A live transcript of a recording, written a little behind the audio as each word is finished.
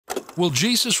Will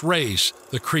Jesus raise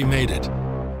the cremated?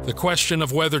 The question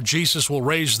of whether Jesus will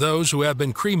raise those who have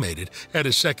been cremated at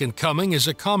his second coming is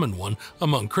a common one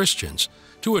among Christians.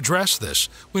 To address this,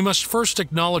 we must first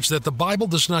acknowledge that the Bible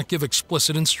does not give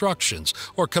explicit instructions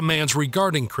or commands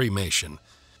regarding cremation.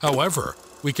 However,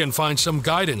 we can find some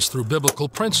guidance through biblical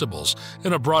principles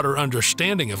and a broader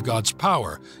understanding of God's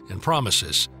power and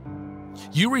promises.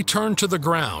 You return to the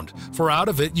ground, for out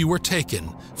of it you were taken,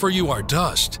 for you are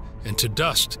dust, and to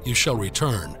dust you shall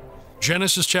return.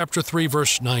 Genesis chapter 3,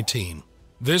 verse 19.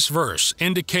 This verse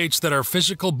indicates that our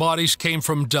physical bodies came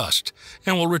from dust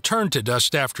and will return to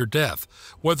dust after death,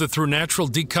 whether through natural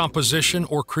decomposition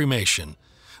or cremation.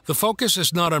 The focus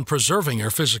is not on preserving our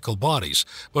physical bodies,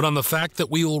 but on the fact that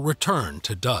we will return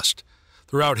to dust.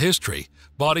 Throughout history,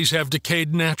 bodies have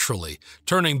decayed naturally,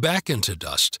 turning back into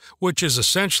dust, which is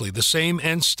essentially the same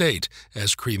end state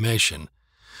as cremation.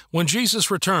 When Jesus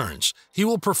returns, he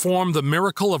will perform the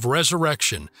miracle of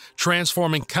resurrection,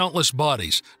 transforming countless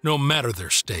bodies, no matter their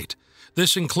state.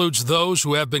 This includes those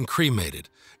who have been cremated.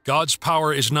 God's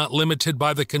power is not limited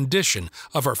by the condition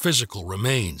of our physical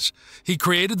remains. He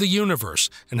created the universe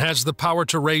and has the power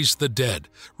to raise the dead,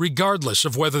 regardless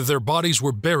of whether their bodies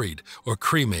were buried or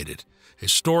cremated.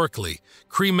 Historically,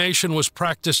 cremation was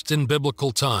practiced in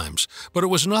biblical times, but it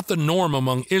was not the norm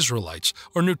among Israelites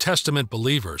or New Testament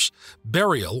believers.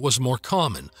 Burial was more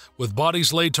common, with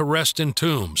bodies laid to rest in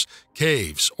tombs,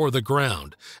 caves, or the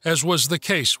ground, as was the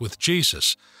case with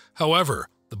Jesus. However,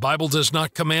 the Bible does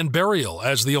not command burial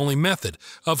as the only method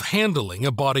of handling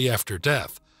a body after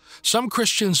death. Some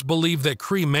Christians believe that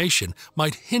cremation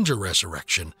might hinder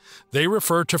resurrection. They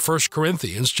refer to 1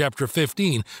 Corinthians chapter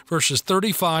 15, verses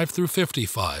 35 through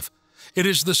 55. It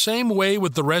is the same way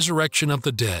with the resurrection of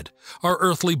the dead. Our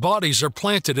earthly bodies are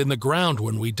planted in the ground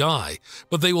when we die,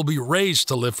 but they will be raised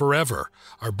to live forever.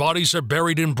 Our bodies are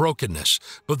buried in brokenness,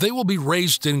 but they will be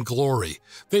raised in glory.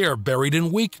 They are buried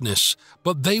in weakness,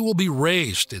 but they will be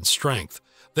raised in strength.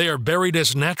 They are buried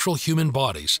as natural human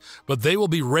bodies, but they will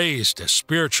be raised as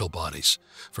spiritual bodies.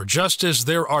 For just as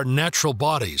there are natural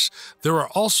bodies, there are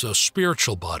also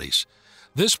spiritual bodies.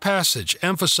 This passage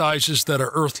emphasizes that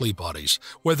our earthly bodies,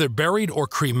 whether buried or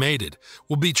cremated,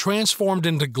 will be transformed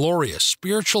into glorious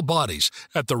spiritual bodies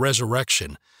at the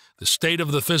resurrection. The state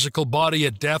of the physical body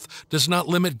at death does not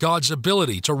limit God's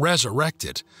ability to resurrect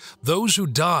it. Those who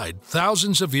died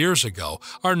thousands of years ago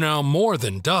are now more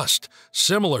than dust,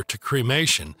 similar to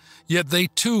cremation, yet they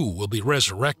too will be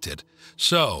resurrected.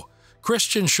 So,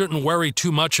 Christians shouldn't worry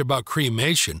too much about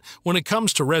cremation when it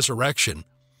comes to resurrection.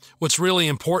 What's really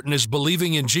important is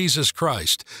believing in Jesus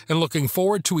Christ and looking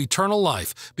forward to eternal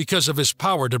life because of his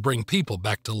power to bring people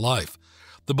back to life.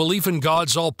 The belief in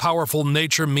God's all-powerful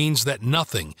nature means that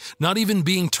nothing, not even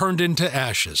being turned into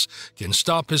ashes, can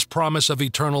stop his promise of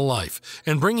eternal life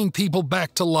and bringing people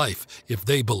back to life if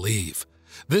they believe.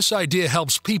 This idea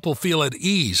helps people feel at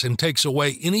ease and takes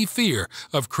away any fear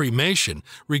of cremation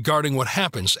regarding what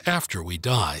happens after we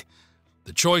die.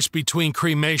 The choice between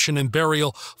cremation and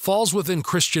burial falls within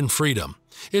Christian freedom.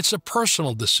 It's a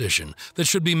personal decision that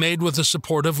should be made with the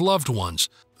support of loved ones.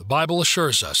 The Bible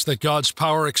assures us that God's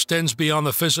power extends beyond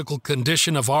the physical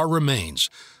condition of our remains,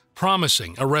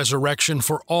 promising a resurrection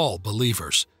for all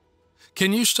believers.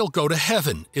 Can you still go to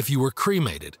heaven if you were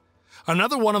cremated?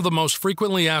 Another one of the most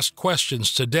frequently asked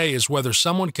questions today is whether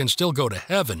someone can still go to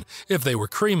heaven if they were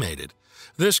cremated.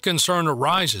 This concern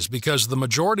arises because the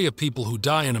majority of people who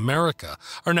die in America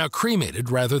are now cremated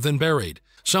rather than buried.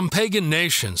 Some pagan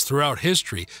nations throughout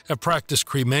history have practiced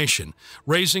cremation,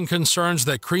 raising concerns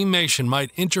that cremation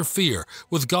might interfere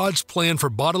with God's plan for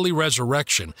bodily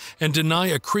resurrection and deny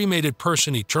a cremated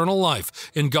person eternal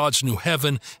life in God's new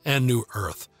heaven and new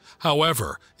earth.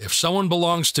 However, if someone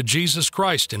belongs to Jesus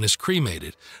Christ and is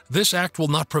cremated, this act will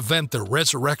not prevent their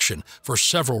resurrection for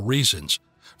several reasons.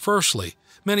 Firstly,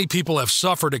 many people have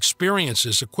suffered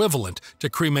experiences equivalent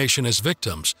to cremation as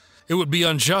victims. It would be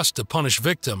unjust to punish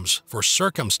victims for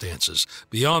circumstances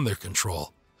beyond their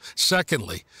control.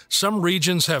 Secondly, some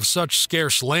regions have such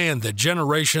scarce land that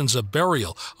generations of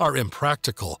burial are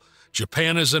impractical.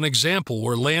 Japan is an example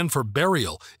where land for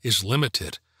burial is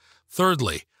limited.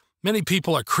 Thirdly, many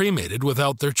people are cremated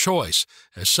without their choice,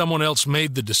 as someone else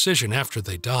made the decision after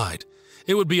they died.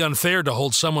 It would be unfair to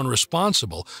hold someone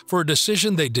responsible for a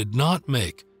decision they did not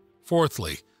make.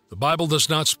 Fourthly, the Bible does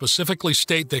not specifically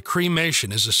state that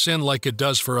cremation is a sin like it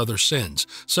does for other sins,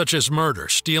 such as murder,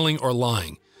 stealing, or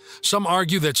lying. Some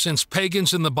argue that since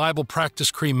pagans in the Bible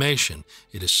practice cremation,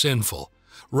 it is sinful.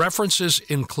 References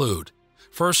include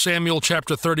 1 Samuel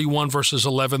chapter 31, verses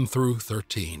 11 through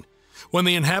 13. When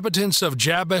the inhabitants of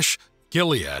Jabesh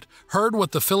Gilead, heard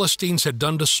what the Philistines had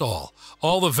done to Saul.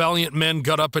 All the valiant men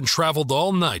got up and traveled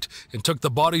all night and took the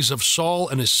bodies of Saul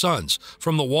and his sons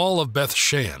from the wall of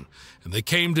Beth-shan, and they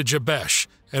came to Jabesh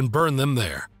and burned them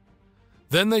there.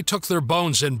 Then they took their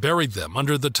bones and buried them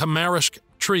under the tamarisk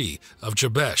tree of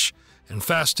Jabesh and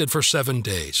fasted for 7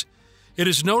 days. It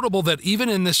is notable that even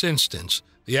in this instance,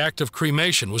 the act of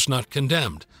cremation was not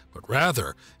condemned, but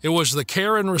rather it was the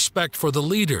care and respect for the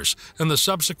leaders and the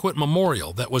subsequent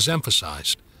memorial that was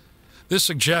emphasized. This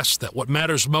suggests that what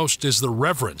matters most is the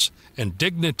reverence and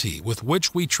dignity with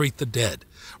which we treat the dead,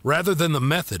 rather than the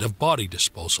method of body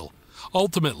disposal.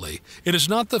 Ultimately, it is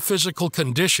not the physical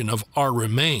condition of our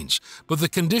remains, but the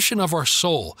condition of our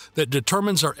soul that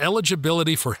determines our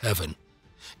eligibility for heaven.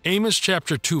 Amos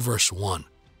chapter 2 verse 1.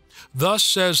 Thus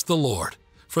says the Lord,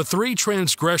 for 3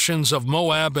 transgressions of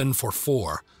Moab and for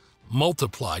 4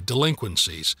 multiplied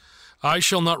delinquencies, I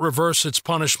shall not reverse its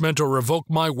punishment or revoke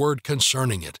my word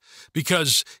concerning it,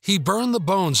 because he burned the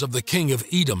bones of the king of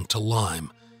Edom to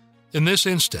lime. In this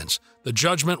instance, the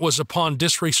judgment was upon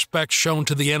disrespect shown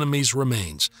to the enemy's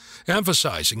remains,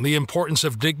 emphasizing the importance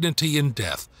of dignity in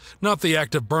death, not the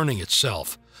act of burning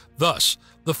itself. Thus,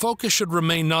 the focus should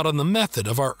remain not on the method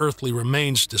of our earthly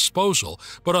remains disposal,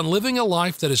 but on living a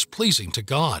life that is pleasing to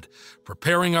God,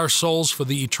 preparing our souls for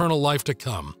the eternal life to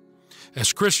come.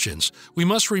 As Christians, we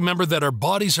must remember that our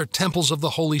bodies are temples of the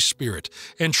Holy Spirit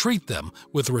and treat them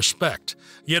with respect.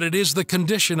 Yet it is the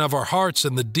condition of our hearts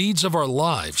and the deeds of our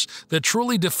lives that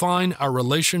truly define our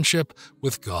relationship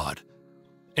with God.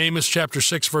 Amos chapter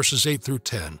 6 verses 8 through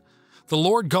 10. The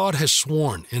Lord God has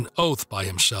sworn in oath by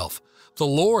himself. The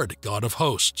Lord, God of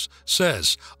hosts,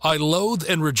 says, I loathe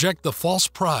and reject the false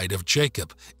pride of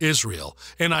Jacob, Israel,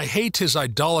 and I hate his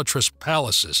idolatrous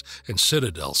palaces and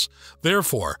citadels.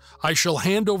 Therefore, I shall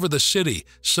hand over the city,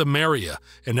 Samaria,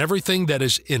 and everything that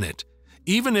is in it.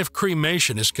 Even if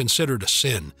cremation is considered a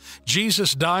sin,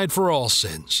 Jesus died for all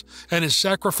sins, and his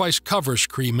sacrifice covers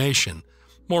cremation.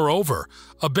 Moreover,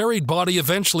 a buried body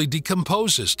eventually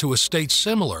decomposes to a state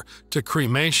similar to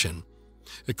cremation.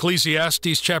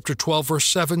 Ecclesiastes chapter 12 verse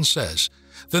 7 says,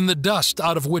 Then the dust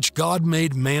out of which God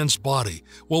made man's body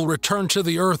will return to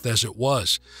the earth as it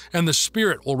was, and the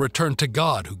spirit will return to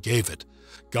God who gave it.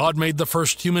 God made the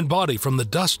first human body from the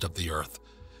dust of the earth.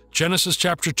 Genesis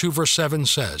chapter 2 verse 7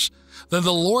 says, Then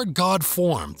the Lord God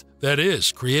formed, that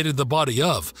is, created the body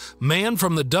of, man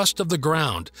from the dust of the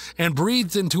ground, and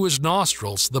breathed into his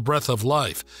nostrils the breath of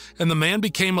life, and the man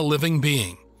became a living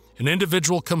being, an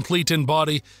individual complete in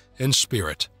body and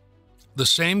spirit. The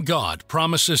same God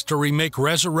promises to remake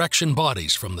resurrection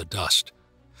bodies from the dust.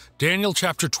 Daniel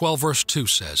chapter 12 verse 2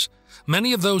 says,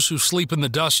 Many of those who sleep in the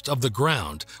dust of the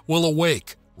ground will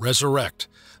awake, resurrect,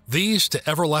 these to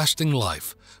everlasting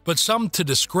life, but some to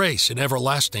disgrace and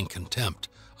everlasting contempt,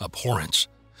 abhorrence.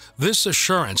 This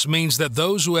assurance means that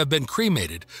those who have been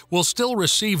cremated will still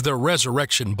receive their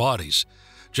resurrection bodies.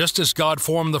 Just as God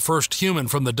formed the first human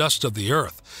from the dust of the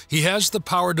earth, he has the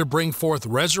power to bring forth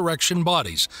resurrection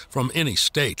bodies from any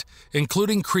state,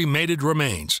 including cremated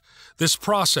remains. This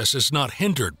process is not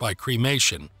hindered by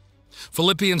cremation.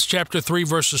 Philippians chapter 3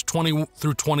 verses 20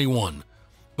 through 21.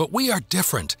 But we are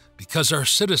different because our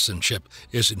citizenship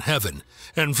is in heaven,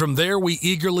 and from there we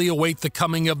eagerly await the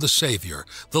coming of the Savior,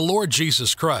 the Lord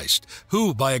Jesus Christ,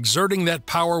 who, by exerting that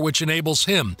power which enables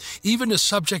him even to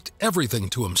subject everything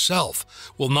to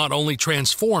himself, will not only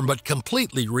transform but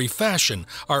completely refashion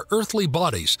our earthly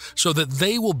bodies so that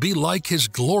they will be like his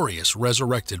glorious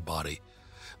resurrected body.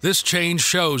 This change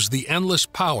shows the endless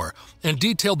power and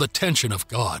detailed attention of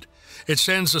God. It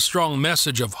sends a strong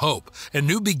message of hope and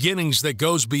new beginnings that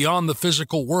goes beyond the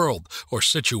physical world or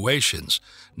situations.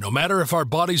 No matter if our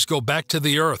bodies go back to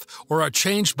the earth or are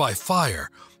changed by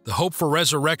fire, the hope for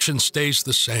resurrection stays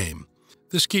the same.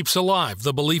 This keeps alive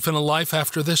the belief in a life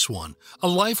after this one, a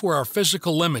life where our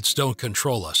physical limits don't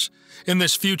control us. In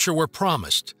this future we're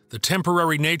promised, the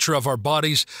temporary nature of our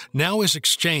bodies now is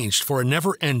exchanged for a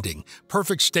never-ending,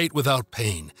 perfect state without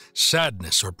pain,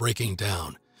 sadness, or breaking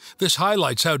down. This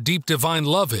highlights how deep divine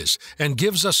love is and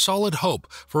gives us solid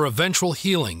hope for eventual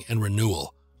healing and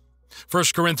renewal. 1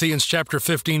 Corinthians chapter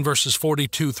 15 verses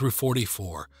 42 through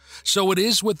 44. So it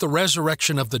is with the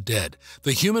resurrection of the dead.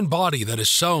 The human body that is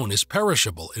sown is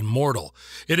perishable and mortal.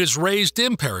 It is raised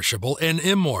imperishable and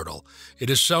immortal. It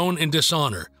is sown in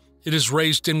dishonor. It is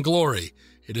raised in glory.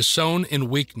 It is sown in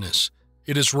weakness.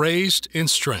 It is raised in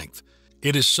strength.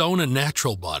 It is sown a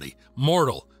natural body,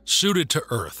 mortal, suited to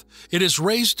earth. It is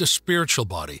raised a spiritual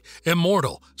body,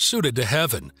 immortal, suited to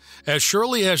heaven. As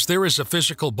surely as there is a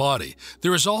physical body,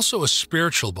 there is also a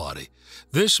spiritual body.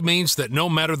 This means that no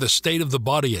matter the state of the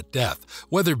body at death,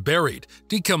 whether buried,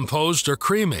 decomposed, or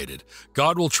cremated,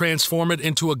 God will transform it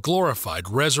into a glorified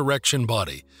resurrection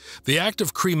body. The act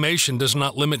of cremation does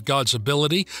not limit God's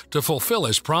ability to fulfill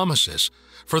His promises.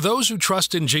 For those who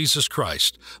trust in Jesus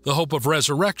Christ, the hope of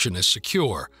resurrection is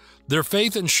secure. Their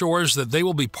faith ensures that they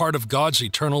will be part of God's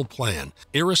eternal plan,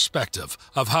 irrespective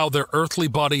of how their earthly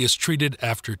body is treated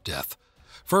after death.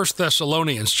 1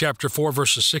 Thessalonians chapter 4,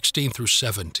 verses 16 through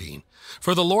 17.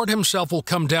 For the Lord Himself will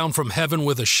come down from heaven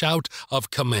with a shout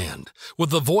of command,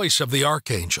 with the voice of the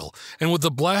archangel, and with the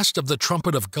blast of the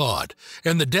trumpet of God,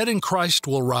 and the dead in Christ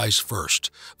will rise first.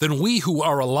 Then we who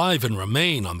are alive and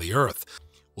remain on the earth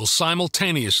will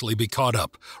simultaneously be caught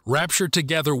up, raptured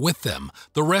together with them,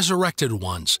 the resurrected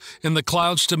ones, in the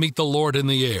clouds to meet the Lord in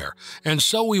the air, and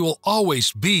so we will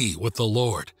always be with the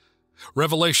Lord.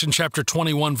 Revelation chapter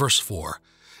 21, verse 4.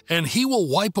 And He will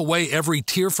wipe away every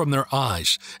tear from their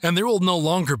eyes, and there will no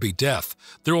longer be death.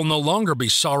 There will no longer be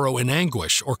sorrow and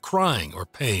anguish, or crying or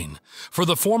pain, for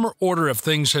the former order of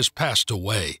things has passed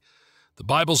away. The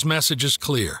Bible's message is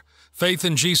clear. Faith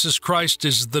in Jesus Christ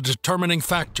is the determining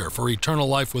factor for eternal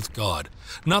life with God,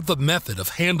 not the method of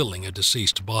handling a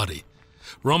deceased body.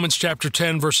 Romans chapter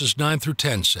 10, verses 9 through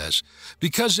 10 says,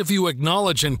 Because if you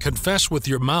acknowledge and confess with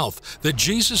your mouth that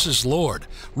Jesus is Lord,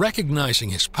 recognizing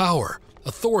His power,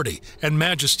 authority, and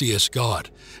majesty as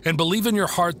God, and believe in your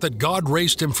heart that God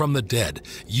raised Him from the dead,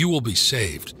 you will be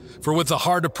saved. For with the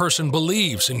heart a person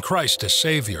believes in Christ as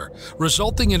Savior,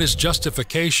 resulting in his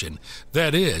justification,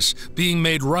 that is, being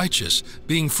made righteous,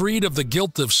 being freed of the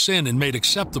guilt of sin and made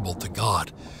acceptable to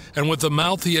God. And with the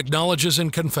mouth he acknowledges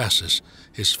and confesses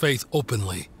his faith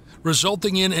openly,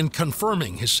 resulting in and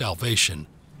confirming his salvation.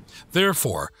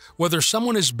 Therefore, whether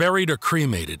someone is buried or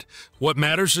cremated, what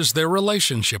matters is their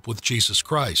relationship with Jesus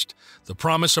Christ. The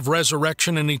promise of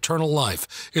resurrection and eternal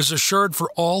life is assured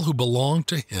for all who belong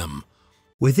to Him.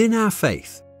 Within our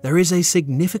faith, there is a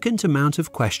significant amount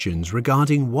of questions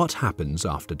regarding what happens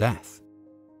after death.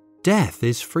 Death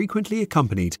is frequently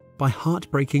accompanied by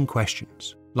heartbreaking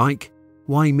questions like,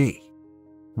 why me?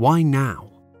 Why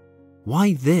now?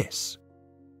 Why this?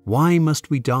 Why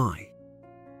must we die?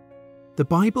 The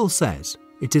Bible says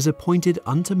it is appointed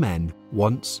unto men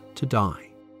once to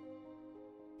die.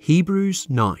 Hebrews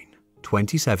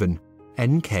 9:27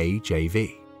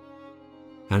 NKJV.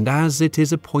 And as it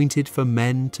is appointed for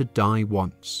men to die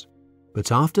once,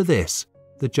 but after this,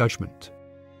 the judgment.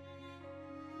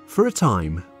 For a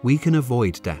time, we can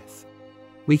avoid death.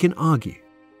 We can argue,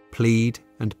 plead,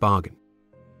 and bargain.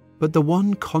 But the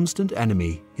one constant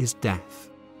enemy is death.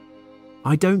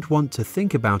 I don't want to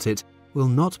think about it will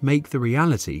not make the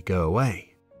reality go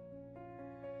away.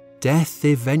 Death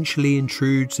eventually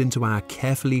intrudes into our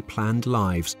carefully planned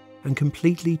lives and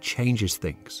completely changes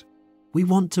things. We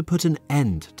want to put an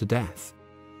end to death.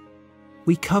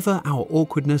 We cover our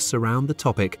awkwardness around the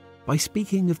topic by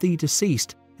speaking of the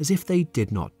deceased as if they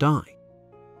did not die.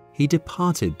 He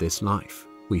departed this life,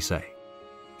 we say.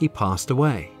 He passed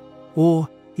away, or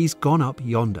he's gone up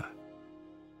yonder.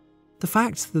 The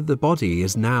fact that the body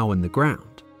is now in the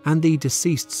ground and the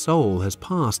deceased soul has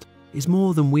passed is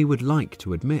more than we would like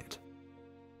to admit.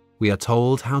 We are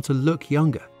told how to look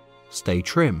younger, stay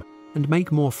trim, and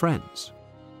make more friends.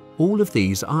 All of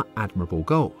these are admirable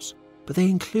goals, but they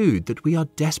include that we are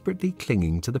desperately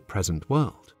clinging to the present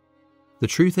world. The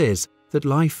truth is that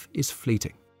life is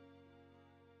fleeting.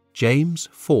 James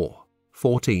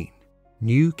 4:14,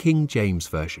 New King James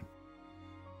Version.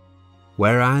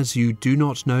 Whereas you do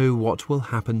not know what will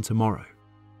happen tomorrow,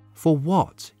 for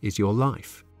what is your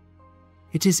life?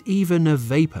 It is even a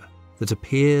vapor that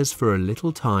appears for a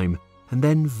little time and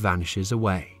then vanishes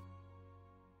away.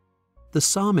 The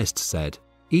psalmist said,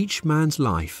 each man's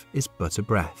life is but a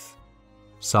breath.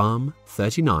 Psalm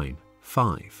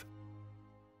 39:5.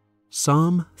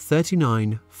 Psalm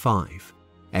 39:5,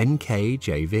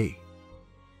 NKJV.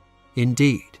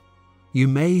 Indeed, you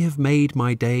may have made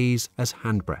my days as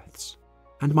handbreadths,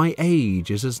 and my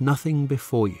age is as nothing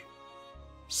before you.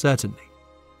 Certainly,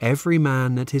 every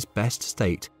man at his best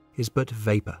state is but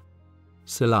vapor.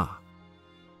 Selah.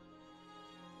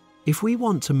 If we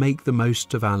want to make the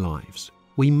most of our lives,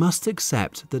 we must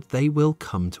accept that they will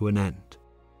come to an end.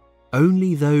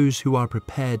 Only those who are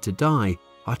prepared to die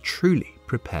are truly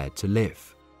prepared to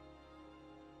live.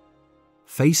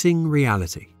 Facing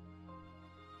reality.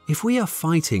 If we are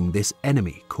fighting this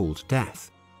enemy called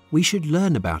death, we should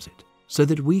learn about it so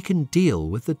that we can deal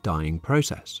with the dying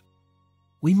process.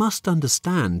 We must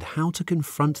understand how to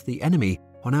confront the enemy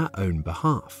on our own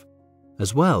behalf,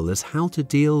 as well as how to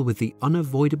deal with the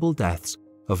unavoidable deaths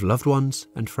of loved ones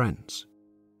and friends.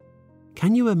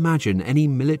 Can you imagine any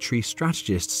military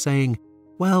strategist saying,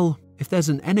 "Well, if there's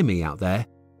an enemy out there,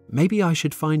 maybe I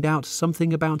should find out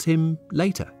something about him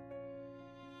later"?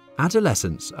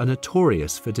 Adolescents are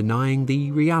notorious for denying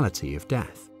the reality of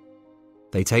death.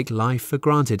 They take life for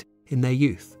granted in their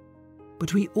youth,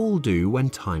 but we all do when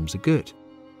times are good,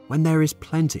 when there is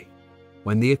plenty,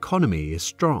 when the economy is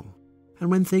strong, and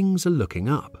when things are looking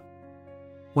up.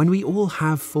 When we all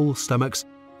have full stomachs,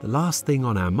 the last thing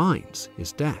on our minds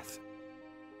is death.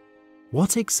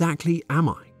 What exactly am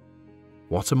I?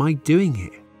 What am I doing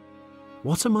here?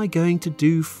 What am I going to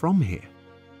do from here?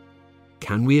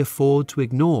 Can we afford to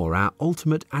ignore our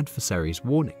ultimate adversary's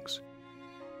warnings?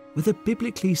 With a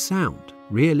biblically sound,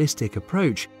 realistic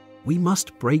approach, we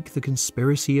must break the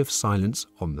conspiracy of silence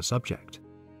on the subject.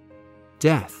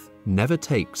 Death never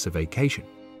takes a vacation.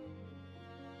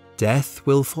 Death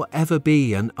will forever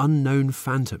be an unknown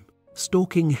phantom,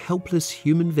 stalking helpless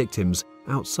human victims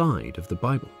outside of the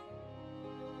Bible.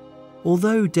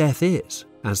 Although death is,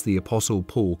 as the Apostle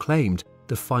Paul claimed,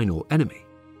 the final enemy,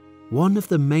 one of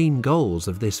the main goals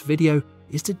of this video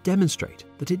is to demonstrate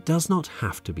that it does not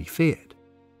have to be feared.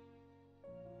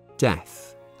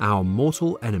 Death, our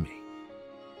mortal enemy.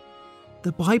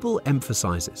 The Bible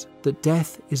emphasizes that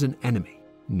death is an enemy,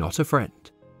 not a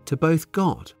friend, to both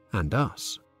God and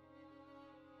us.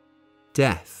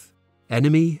 Death,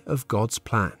 enemy of God's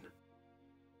plan.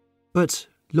 But,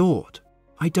 Lord,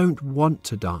 I don't want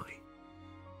to die.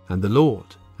 And the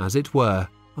Lord, as it were,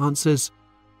 answers,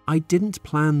 I didn't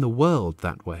plan the world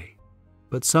that way,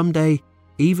 but someday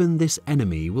even this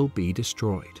enemy will be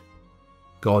destroyed.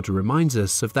 God reminds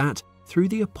us of that through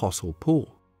the Apostle Paul.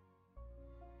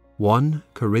 1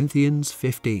 Corinthians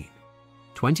 15,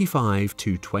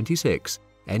 25-26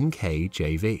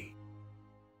 NKJV.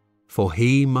 For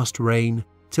he must reign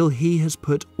till he has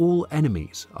put all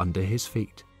enemies under his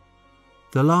feet.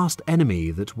 The last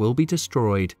enemy that will be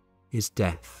destroyed is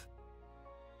death.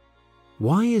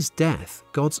 Why is death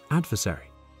God's adversary?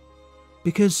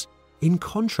 Because, in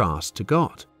contrast to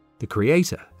God, the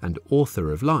creator and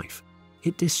author of life,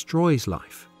 it destroys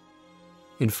life.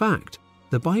 In fact,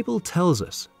 the Bible tells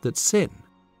us that sin,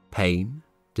 pain,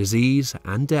 disease,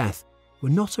 and death were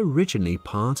not originally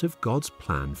part of God's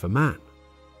plan for man.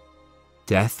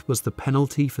 Death was the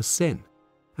penalty for sin,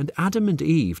 and Adam and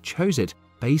Eve chose it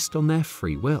based on their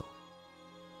free will.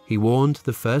 He warned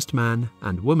the first man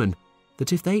and woman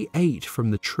that if they ate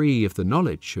from the tree of the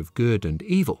knowledge of good and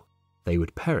evil, they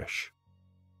would perish.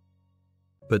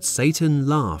 But Satan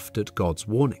laughed at God's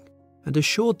warning and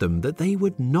assured them that they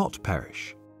would not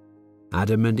perish.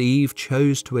 Adam and Eve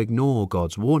chose to ignore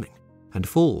God's warning and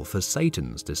fall for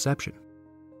Satan's deception.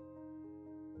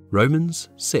 Romans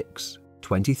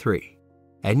 6:23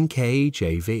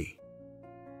 NKJV.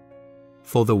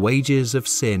 For the wages of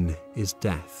sin is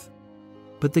death,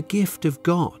 but the gift of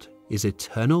God is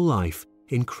eternal life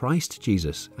in Christ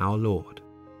Jesus our Lord.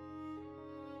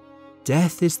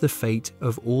 Death is the fate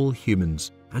of all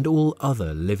humans and all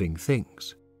other living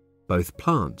things, both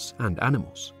plants and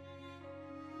animals.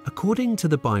 According to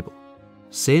the Bible,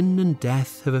 sin and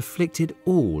death have afflicted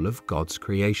all of God's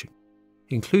creation,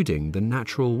 including the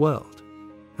natural world,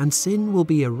 and sin will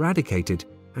be eradicated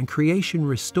and creation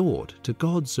restored to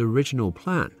God's original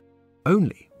plan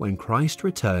only when Christ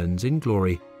returns in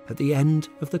glory at the end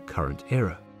of the current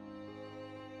era.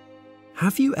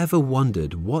 Have you ever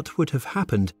wondered what would have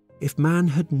happened if man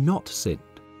had not sinned?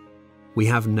 We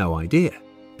have no idea,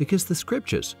 because the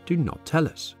scriptures do not tell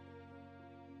us.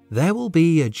 There will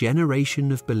be a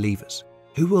generation of believers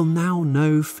who will now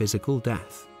know physical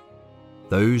death.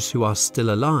 Those who are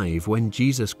still alive when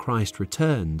Jesus Christ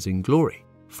returns in glory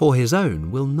for his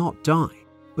own will not die,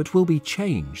 but will be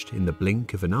changed in the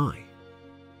blink of an eye.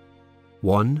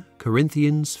 1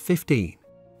 Corinthians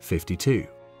 15:52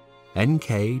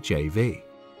 NKJV.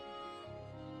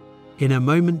 In a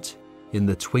moment, in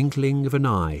the twinkling of an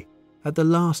eye, at the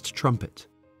last trumpet,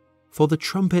 for the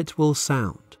trumpet will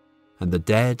sound, and the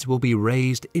dead will be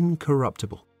raised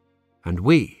incorruptible, and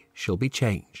we shall be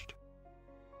changed.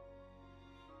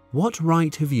 What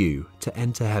right have you to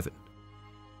enter heaven?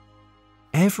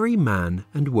 Every man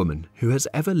and woman who has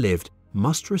ever lived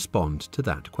must respond to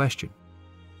that question.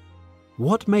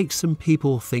 What makes some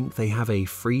people think they have a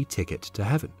free ticket to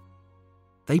heaven?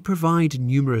 They provide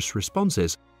numerous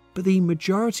responses, but the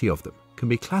majority of them can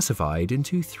be classified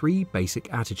into three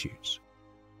basic attitudes.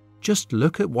 Just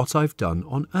look at what I've done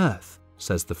on earth,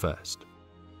 says the first.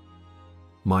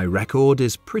 My record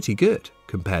is pretty good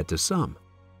compared to some.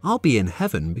 I'll be in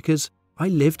heaven because I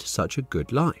lived such a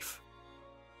good life.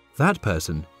 That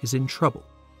person is in trouble.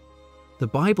 The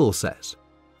Bible says,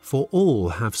 "For all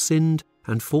have sinned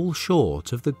and fall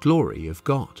short of the glory of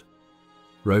God.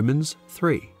 Romans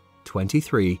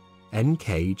 3:23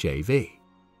 NKJV.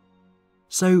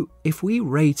 So if we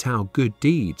rate our good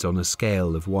deeds on a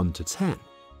scale of 1 to 10,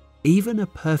 even a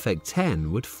perfect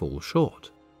 10 would fall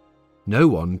short. No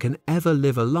one can ever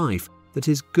live a life that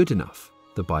is good enough,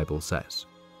 the Bible says.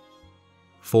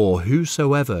 For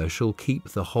whosoever shall keep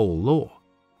the whole law,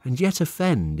 and yet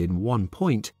offend in one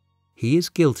point, he is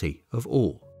guilty of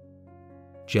all.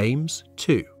 James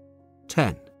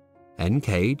 2:10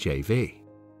 NKJV.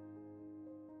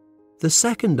 The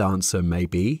second answer may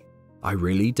be, I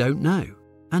really don't know,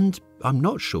 and I'm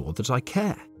not sure that I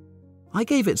care. I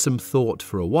gave it some thought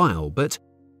for a while, but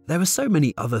there were so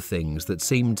many other things that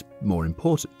seemed more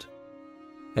important.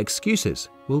 Excuses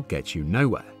will get you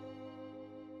nowhere.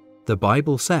 The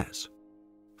Bible says,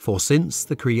 "For since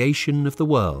the creation of the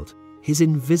world, his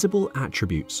invisible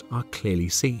attributes are clearly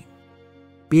seen,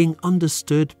 being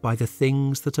understood by the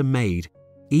things that are made,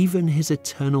 even his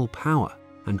eternal power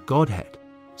and Godhead,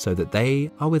 so that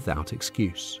they are without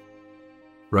excuse."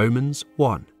 Romans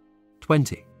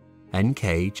 1:20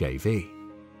 NKJV.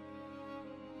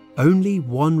 Only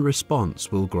one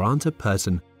response will grant a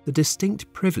person the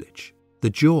distinct privilege, the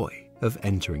joy of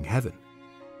entering heaven.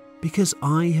 Because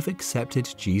I have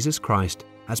accepted Jesus Christ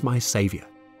as my Saviour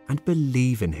and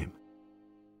believe in him.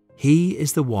 He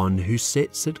is the one who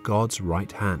sits at God's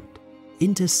right hand,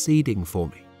 interceding for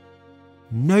me.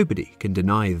 Nobody can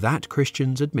deny that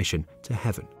Christian's admission to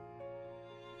heaven.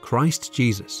 Christ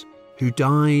Jesus, who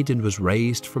died and was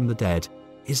raised from the dead,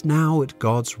 is now at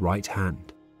God's right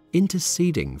hand,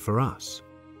 interceding for us.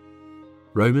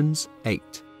 Romans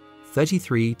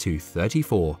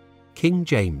 8:33-34, King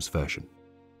James Version.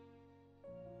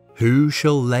 Who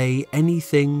shall lay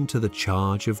anything to the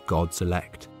charge of God's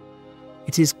elect?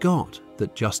 It is God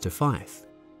that justifieth.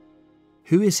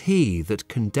 Who is he that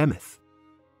condemneth?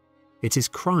 It is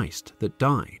Christ that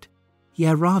died,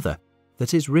 yea rather,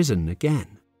 that is risen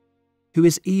again, who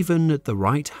is even at the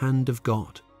right hand of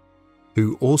God,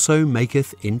 who also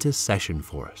maketh intercession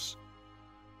for us.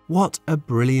 What a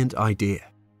brilliant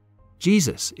idea!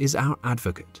 Jesus is our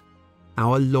advocate,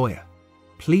 our lawyer,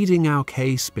 pleading our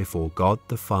case before God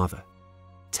the Father,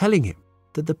 telling him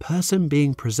that the person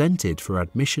being presented for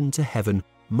admission to heaven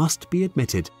must be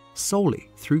admitted solely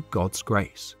through God's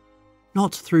grace,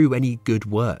 not through any good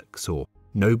works or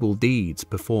noble deeds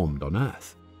performed on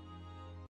earth.